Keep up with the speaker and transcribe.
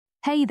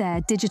Hey there,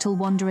 digital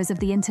wanderers of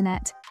the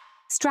internet.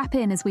 Strap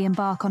in as we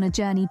embark on a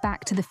journey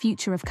back to the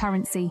future of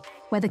currency,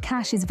 where the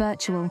cash is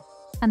virtual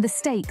and the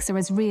stakes are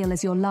as real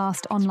as your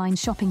last online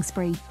shopping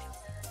spree.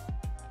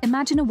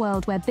 Imagine a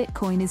world where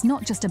Bitcoin is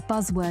not just a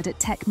buzzword at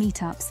tech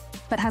meetups,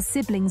 but has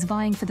siblings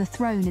vying for the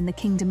throne in the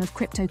kingdom of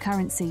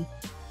cryptocurrency.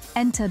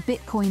 Enter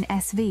Bitcoin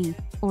SV,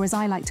 or as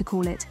I like to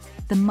call it,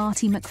 the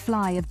Marty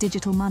McFly of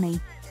digital money,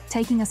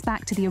 taking us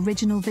back to the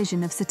original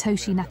vision of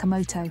Satoshi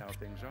Nakamoto.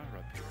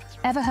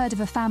 Ever heard of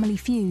a family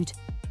feud?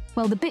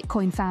 Well, the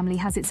Bitcoin family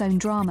has its own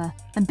drama,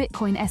 and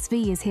Bitcoin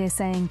SV is here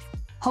saying,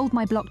 "Hold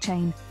my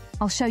blockchain,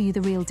 I'll show you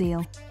the real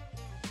deal."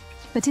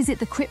 But is it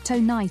the crypto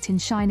knight in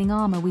shining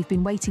armor we've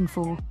been waiting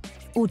for,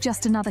 or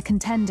just another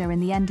contender in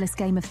the endless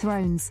Game of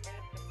Thrones?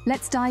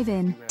 Let's dive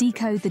in,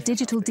 decode the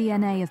digital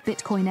DNA of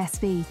Bitcoin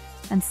SV,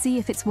 and see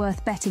if it's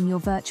worth betting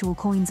your virtual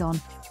coins on.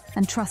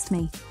 And trust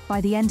me,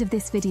 by the end of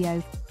this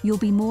video, you'll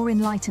be more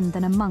enlightened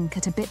than a monk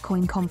at a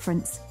Bitcoin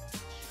conference.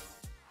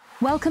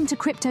 Welcome to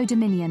Crypto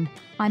Dominion.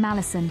 I'm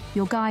Alison,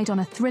 your guide on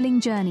a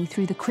thrilling journey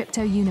through the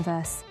crypto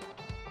universe.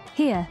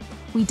 Here,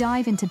 we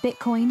dive into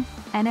Bitcoin,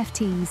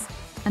 NFTs,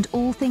 and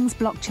all things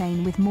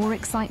blockchain with more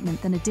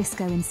excitement than a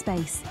disco in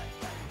space.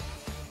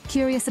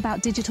 Curious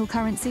about digital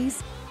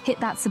currencies? Hit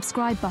that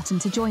subscribe button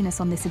to join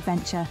us on this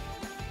adventure.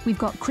 We've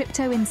got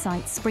crypto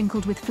insights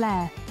sprinkled with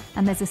flair,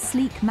 and there's a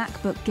sleek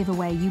MacBook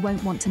giveaway you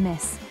won't want to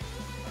miss.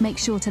 Make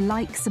sure to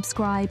like,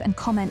 subscribe, and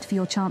comment for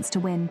your chance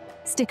to win.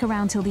 Stick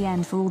around till the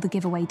end for all the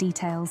giveaway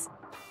details.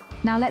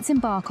 Now let's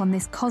embark on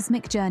this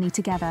cosmic journey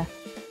together.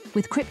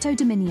 With Crypto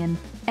Dominion,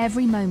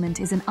 every moment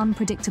is an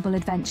unpredictable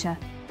adventure.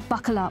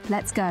 Buckle up,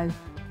 let's go.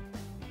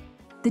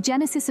 The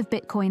genesis of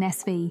Bitcoin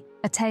SV,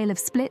 a tale of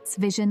splits,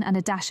 vision, and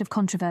a dash of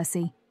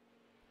controversy.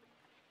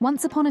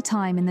 Once upon a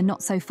time in the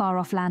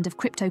not-so-far-off land of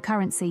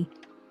cryptocurrency,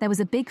 there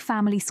was a big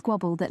family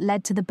squabble that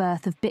led to the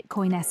birth of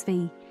Bitcoin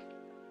SV.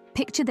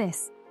 Picture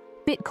this.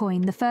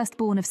 Bitcoin, the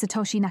firstborn of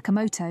Satoshi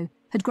Nakamoto,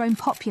 had grown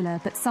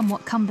popular but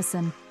somewhat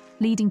cumbersome,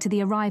 leading to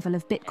the arrival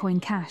of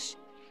Bitcoin Cash.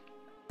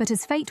 But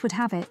as fate would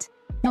have it,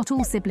 not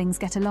all siblings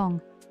get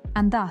along,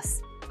 and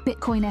thus,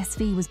 Bitcoin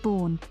SV was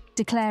born,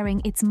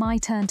 declaring "It's my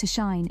turn to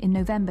shine" in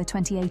November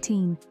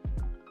 2018.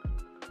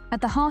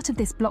 At the heart of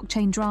this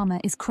blockchain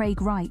drama is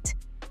Craig Wright,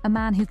 a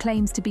man who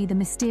claims to be the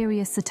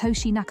mysterious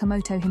Satoshi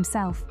Nakamoto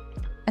himself,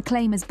 a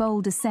claim as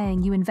bold as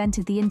saying you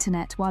invented the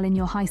internet while in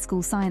your high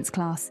school science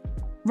class.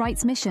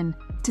 Wright's mission,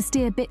 to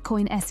steer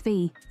Bitcoin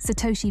SV,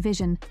 Satoshi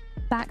Vision,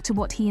 back to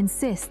what he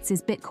insists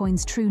is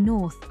Bitcoin's true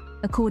north,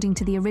 according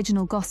to the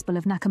original gospel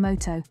of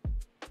Nakamoto.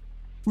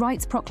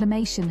 Wright's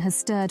proclamation has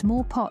stirred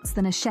more pots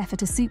than a chef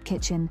at a soup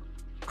kitchen,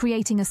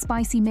 creating a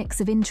spicy mix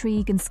of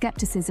intrigue and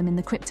skepticism in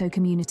the crypto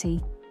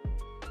community.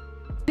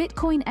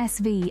 Bitcoin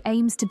SV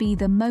aims to be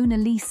the Mona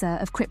Lisa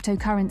of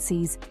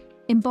cryptocurrencies,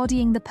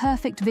 embodying the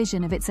perfect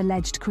vision of its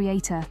alleged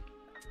creator.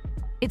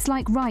 It's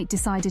like Wright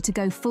decided to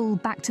go full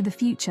Back to the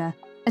Future,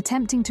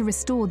 attempting to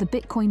restore the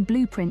Bitcoin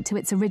blueprint to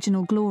its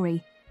original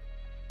glory.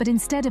 But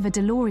instead of a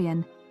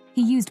DeLorean,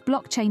 he used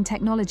blockchain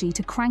technology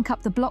to crank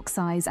up the block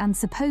size and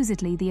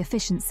supposedly the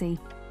efficiency.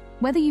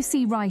 Whether you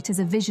see Wright as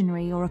a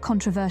visionary or a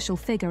controversial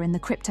figure in the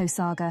crypto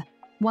saga,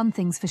 one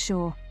thing's for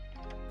sure.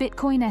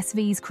 Bitcoin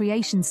SV's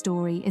creation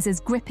story is as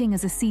gripping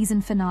as a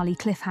season finale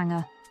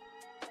cliffhanger.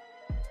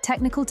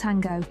 Technical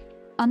tango,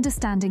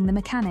 understanding the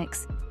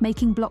mechanics,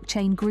 making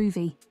blockchain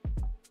groovy.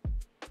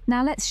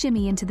 Now let's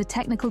shimmy into the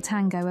technical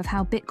tango of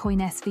how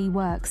Bitcoin SV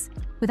works,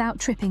 without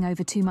tripping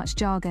over too much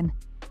jargon.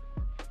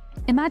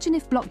 Imagine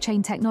if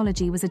blockchain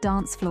technology was a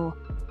dance floor,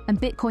 and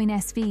Bitcoin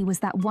SV was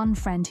that one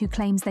friend who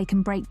claims they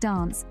can break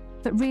dance,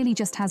 but really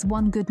just has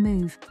one good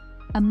move: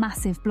 a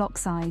massive block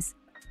size.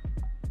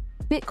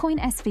 Bitcoin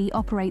SV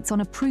operates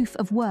on a proof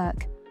of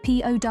work,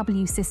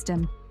 POW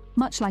system,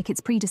 much like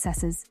its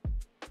predecessors.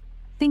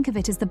 Think of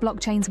it as the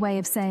blockchain's way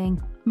of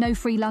saying, "No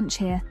free lunch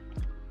here."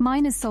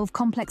 Miners solve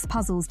complex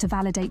puzzles to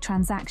validate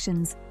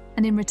transactions,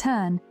 and in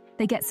return,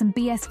 they get some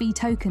BSV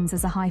tokens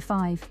as a high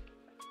five.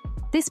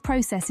 This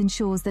process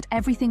ensures that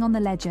everything on the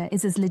ledger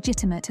is as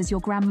legitimate as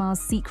your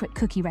grandma's secret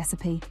cookie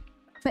recipe.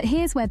 But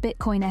here's where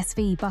Bitcoin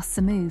SV busts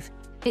a move.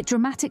 It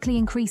dramatically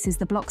increases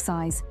the block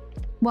size.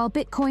 While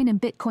Bitcoin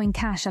and Bitcoin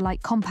Cash are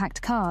like compact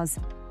cars,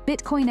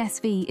 Bitcoin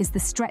SV is the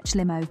stretch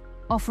limo,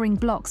 offering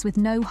blocks with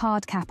no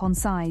hard cap on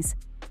size.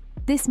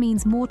 This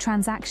means more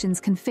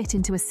transactions can fit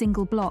into a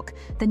single block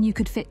than you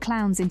could fit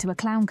clowns into a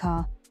clown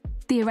car,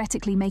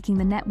 theoretically making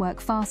the network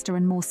faster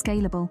and more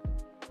scalable.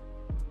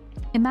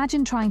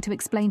 Imagine trying to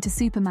explain to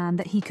Superman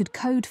that he could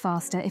code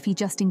faster if he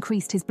just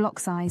increased his block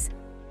size.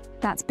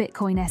 That's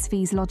Bitcoin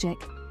SV's logic.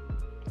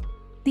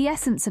 The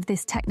essence of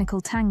this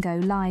technical tango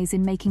lies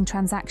in making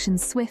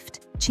transactions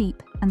swift,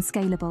 cheap, and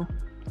scalable.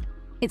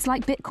 It's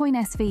like Bitcoin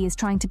SV is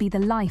trying to be the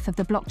life of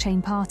the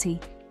blockchain party,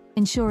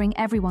 ensuring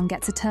everyone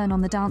gets a turn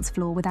on the dance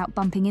floor without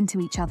bumping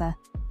into each other.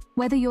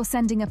 Whether you're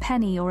sending a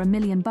penny or $1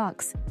 million,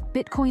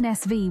 Bitcoin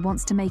SV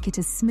wants to make it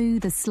as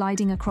smooth as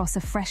sliding across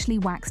a freshly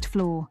waxed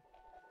floor.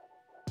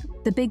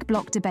 The big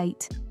block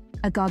debate,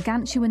 a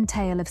gargantuan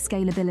tale of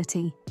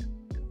scalability.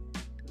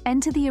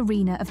 Enter the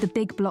arena of the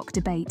big block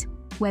debate,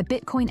 where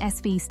Bitcoin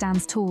SV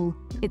stands tall,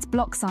 its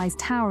block size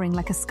towering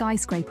like a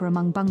skyscraper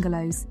among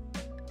bungalows.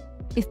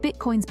 If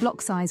Bitcoin's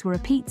block size were a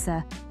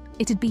pizza,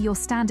 it'd be your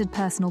standard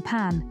personal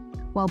pan,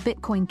 while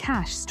Bitcoin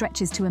Cash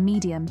stretches to a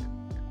medium.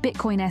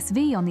 Bitcoin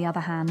SV, on the other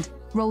hand,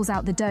 rolls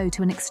out the dough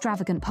to an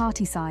extravagant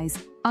party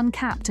size,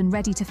 uncapped and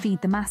ready to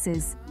feed the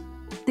masses.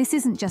 This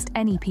isn't just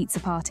any pizza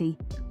party.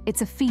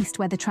 It's a feast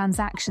where the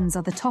transactions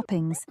are the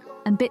toppings,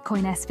 and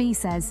Bitcoin SV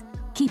says,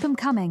 keep 'em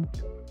coming.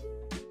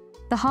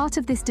 The heart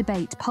of this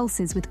debate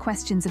pulses with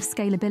questions of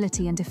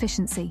scalability and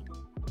efficiency.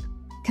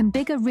 Can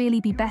bigger really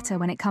be better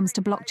when it comes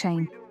to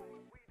blockchain?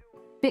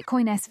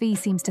 Bitcoin SV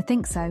seems to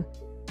think so,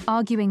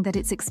 arguing that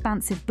its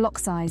expansive block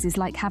size is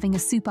like having a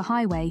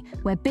superhighway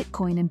where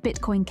Bitcoin and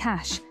Bitcoin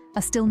Cash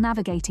are still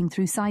navigating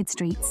through side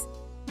streets.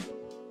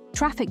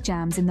 Traffic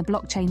jams in the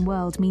blockchain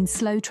world mean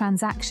slow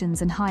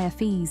transactions and higher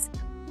fees,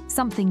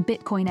 something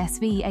Bitcoin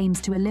SV aims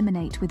to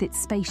eliminate with its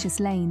spacious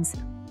lanes,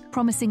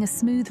 promising a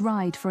smooth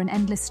ride for an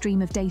endless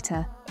stream of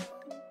data.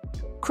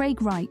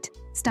 Craig Wright,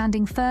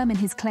 standing firm in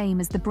his claim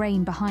as the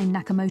brain behind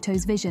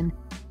Nakamoto's vision,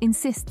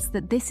 insists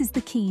that this is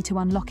the key to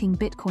unlocking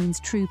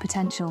Bitcoin's true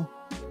potential.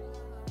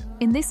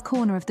 In this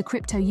corner of the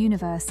crypto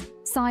universe,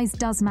 size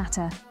does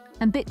matter,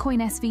 and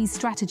Bitcoin SV's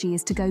strategy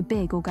is to go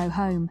big or go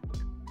home.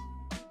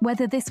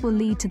 Whether this will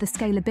lead to the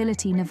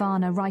scalability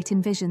nirvana Wright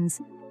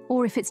envisions,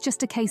 or if it's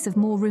just a case of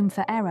more room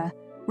for error,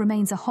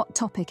 remains a hot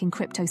topic in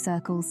crypto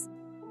circles.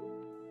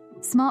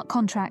 Smart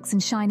contracts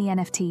and shiny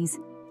NFTs,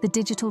 the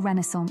digital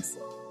renaissance.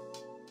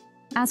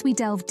 As we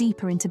delve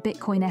deeper into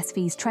Bitcoin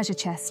SV's treasure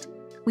chest,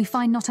 we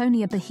find not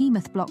only a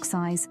behemoth block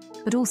size,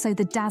 but also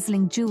the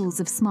dazzling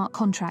jewels of smart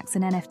contracts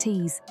and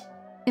NFTs.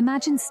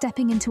 Imagine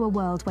stepping into a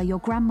world where your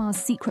grandma's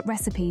secret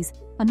recipes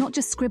are not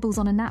just scribbles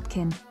on a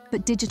napkin,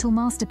 but digital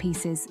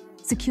masterpieces,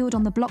 secured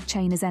on the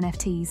blockchain as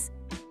NFTs.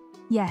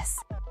 Yes,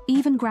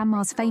 even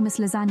grandma's famous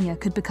lasagna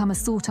could become a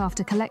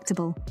sought-after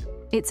collectible,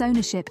 its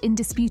ownership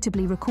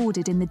indisputably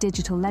recorded in the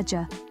digital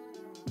ledger.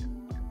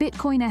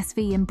 Bitcoin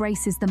SV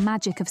embraces the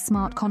magic of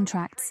smart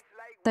contracts,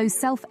 those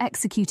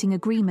self-executing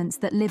agreements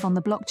that live on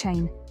the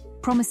blockchain,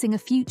 promising a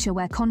future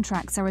where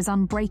contracts are as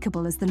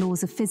unbreakable as the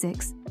laws of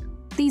physics.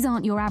 These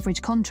aren't your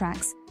average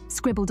contracts,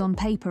 scribbled on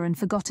paper and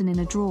forgotten in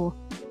a drawer.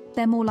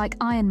 They're more like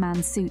Iron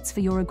Man suits for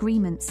your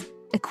agreements,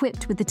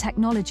 equipped with the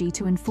technology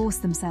to enforce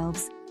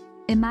themselves.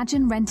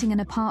 Imagine renting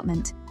an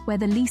apartment where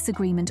the lease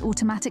agreement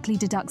automatically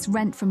deducts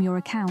rent from your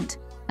account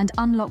and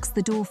unlocks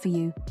the door for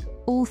you,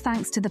 all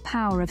thanks to the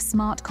power of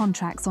smart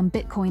contracts on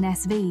Bitcoin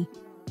SV.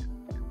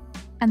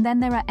 And then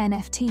there are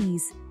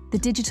NFTs, the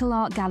digital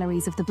art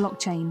galleries of the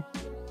blockchain.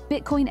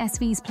 Bitcoin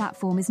SV's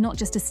platform is not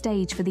just a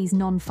stage for these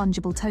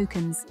non-fungible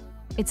tokens.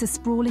 It's a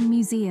sprawling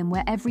museum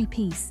where every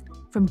piece,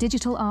 from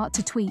digital art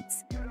to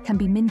tweets, can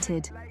be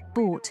minted,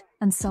 bought,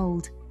 and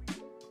sold.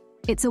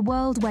 It's a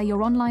world where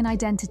your online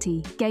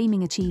identity,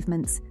 gaming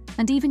achievements,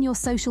 and even your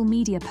social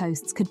media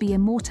posts could be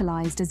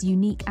immortalized as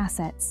unique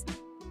assets.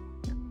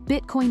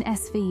 Bitcoin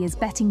SV is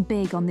betting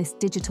big on this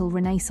digital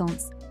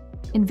renaissance,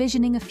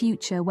 envisioning a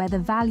future where the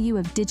value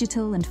of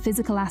digital and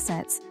physical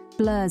assets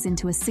blurs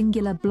into a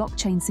singular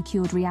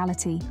blockchain-secured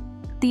reality.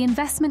 The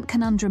investment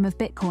conundrum of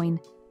Bitcoin,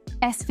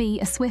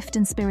 SV, a swift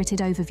and spirited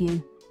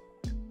overview.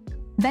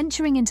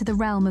 Venturing into the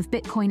realm of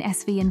Bitcoin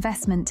SV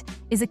investment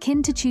is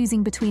akin to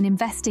choosing between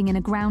investing in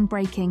a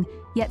groundbreaking,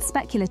 yet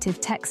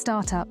speculative tech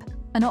startup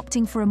and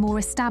opting for a more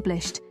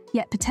established,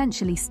 yet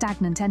potentially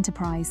stagnant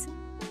enterprise.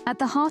 At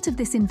the heart of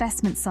this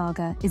investment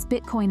saga is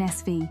Bitcoin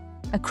SV,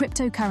 a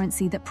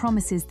cryptocurrency that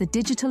promises the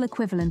digital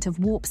equivalent of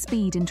warp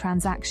speed in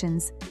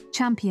transactions,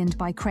 championed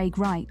by Craig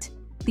Wright,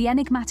 the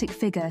enigmatic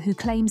figure who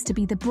claims to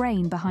be the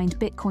brain behind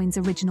Bitcoin's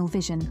original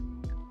vision.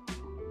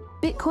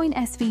 Bitcoin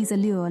SV's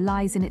allure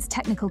lies in its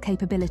technical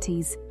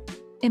capabilities.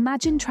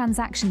 Imagine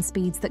transaction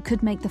speeds that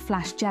could make the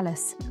Flash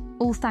jealous,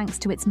 all thanks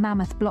to its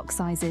mammoth block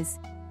sizes.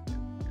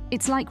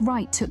 It's like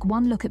Wright took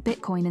one look at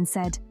Bitcoin and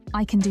said,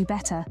 I can do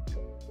better.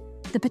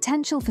 The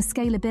potential for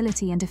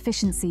scalability and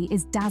efficiency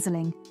is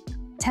dazzling,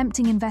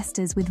 tempting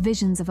investors with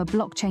visions of a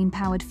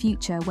blockchain-powered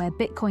future where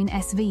Bitcoin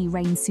SV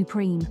reigns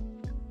supreme.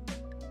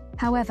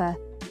 However,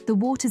 the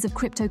waters of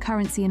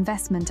cryptocurrency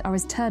investment are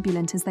as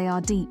turbulent as they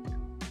are deep.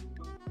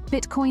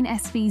 Bitcoin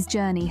SV's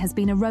journey has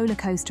been a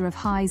rollercoaster of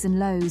highs and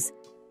lows,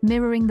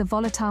 mirroring the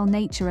volatile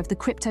nature of the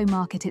crypto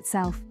market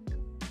itself.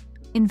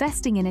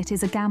 Investing in it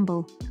is a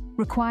gamble,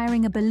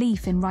 requiring a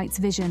belief in Wright's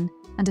vision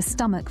and a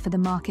stomach for the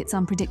market's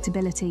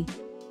unpredictability.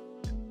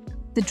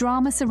 The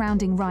drama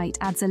surrounding Wright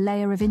adds a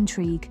layer of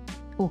intrigue,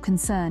 or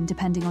concern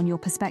depending on your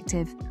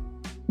perspective,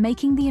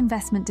 making the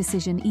investment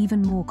decision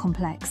even more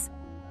complex.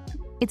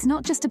 It's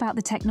not just about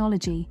the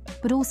technology,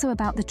 but also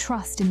about the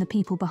trust in the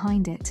people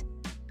behind it.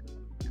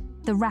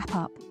 The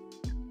wrap-up.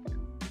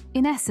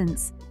 In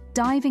essence,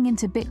 diving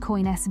into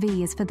Bitcoin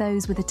SV is for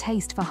those with a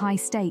taste for high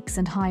stakes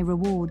and high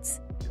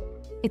rewards.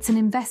 It's an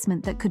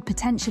investment that could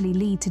potentially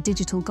lead to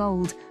digital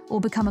gold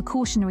or become a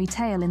cautionary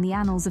tale in the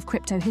annals of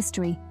crypto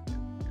history.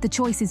 The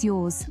choice is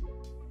yours.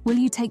 Will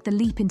you take the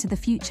leap into the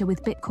future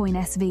with Bitcoin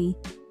SV,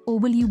 Or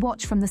will you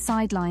watch from the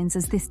sidelines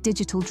as this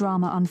digital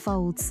drama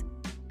unfolds?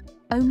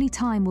 Only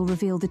time will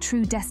reveal the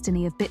true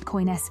destiny of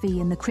Bitcoin SV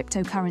in the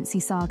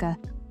cryptocurrency saga.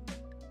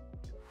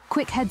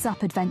 Quick heads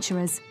up,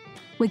 adventurers.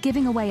 We're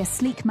giving away a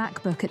sleek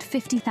MacBook at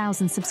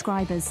 50,000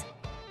 subscribers.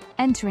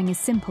 Entering is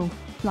simple.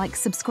 Like,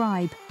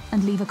 subscribe,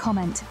 and leave a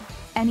comment.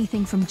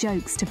 Anything from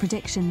jokes to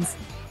predictions.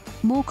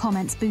 More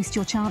comments boost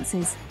your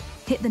chances.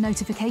 Hit the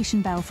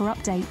notification bell for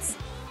updates.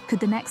 Could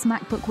the next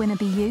MacBook winner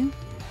be you?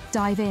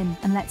 Dive in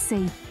and let's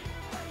see.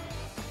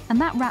 And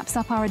that wraps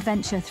up our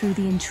adventure through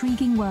the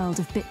intriguing world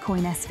of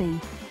Bitcoin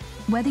SV.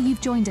 Whether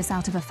you've joined us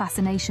out of a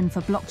fascination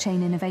for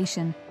blockchain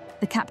innovation,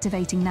 the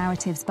captivating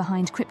narratives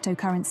behind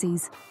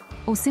cryptocurrencies,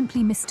 or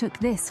simply mistook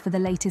this for the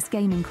latest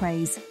gaming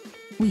craze,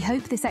 we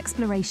hope this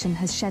exploration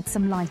has shed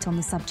some light on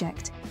the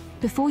subject.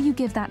 Before you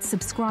give that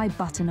subscribe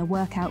button a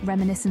workout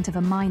reminiscent of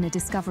a miner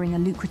discovering a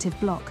lucrative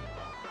block,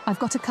 I've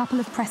got a couple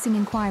of pressing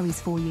inquiries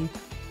for you.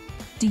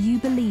 Do you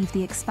believe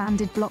the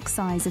expanded block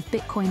size of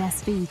Bitcoin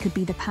SV could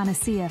be the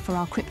panacea for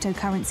our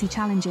cryptocurrency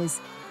challenges?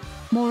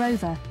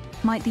 Moreover,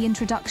 might the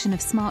introduction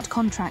of smart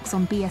contracts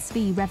on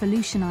BSV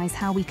revolutionize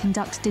how we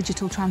conduct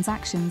digital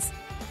transactions?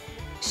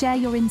 Share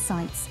your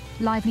insights,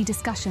 lively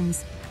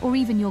discussions, or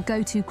even your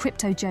go-to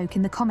crypto joke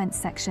in the comments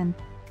section.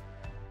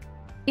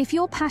 If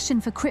your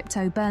passion for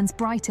crypto burns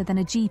brighter than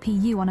a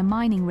GPU on a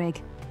mining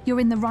rig,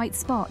 you're in the right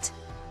spot.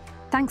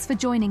 Thanks for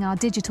joining our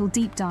digital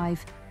deep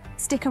dive.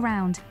 Stick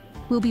around.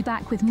 We'll be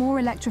back with more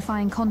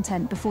electrifying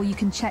content before you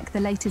can check the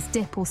latest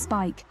dip or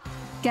spike.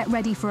 Get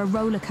ready for a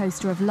roller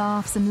coaster of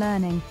laughs and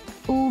learning,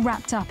 all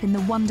wrapped up in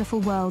the wonderful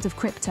world of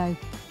crypto.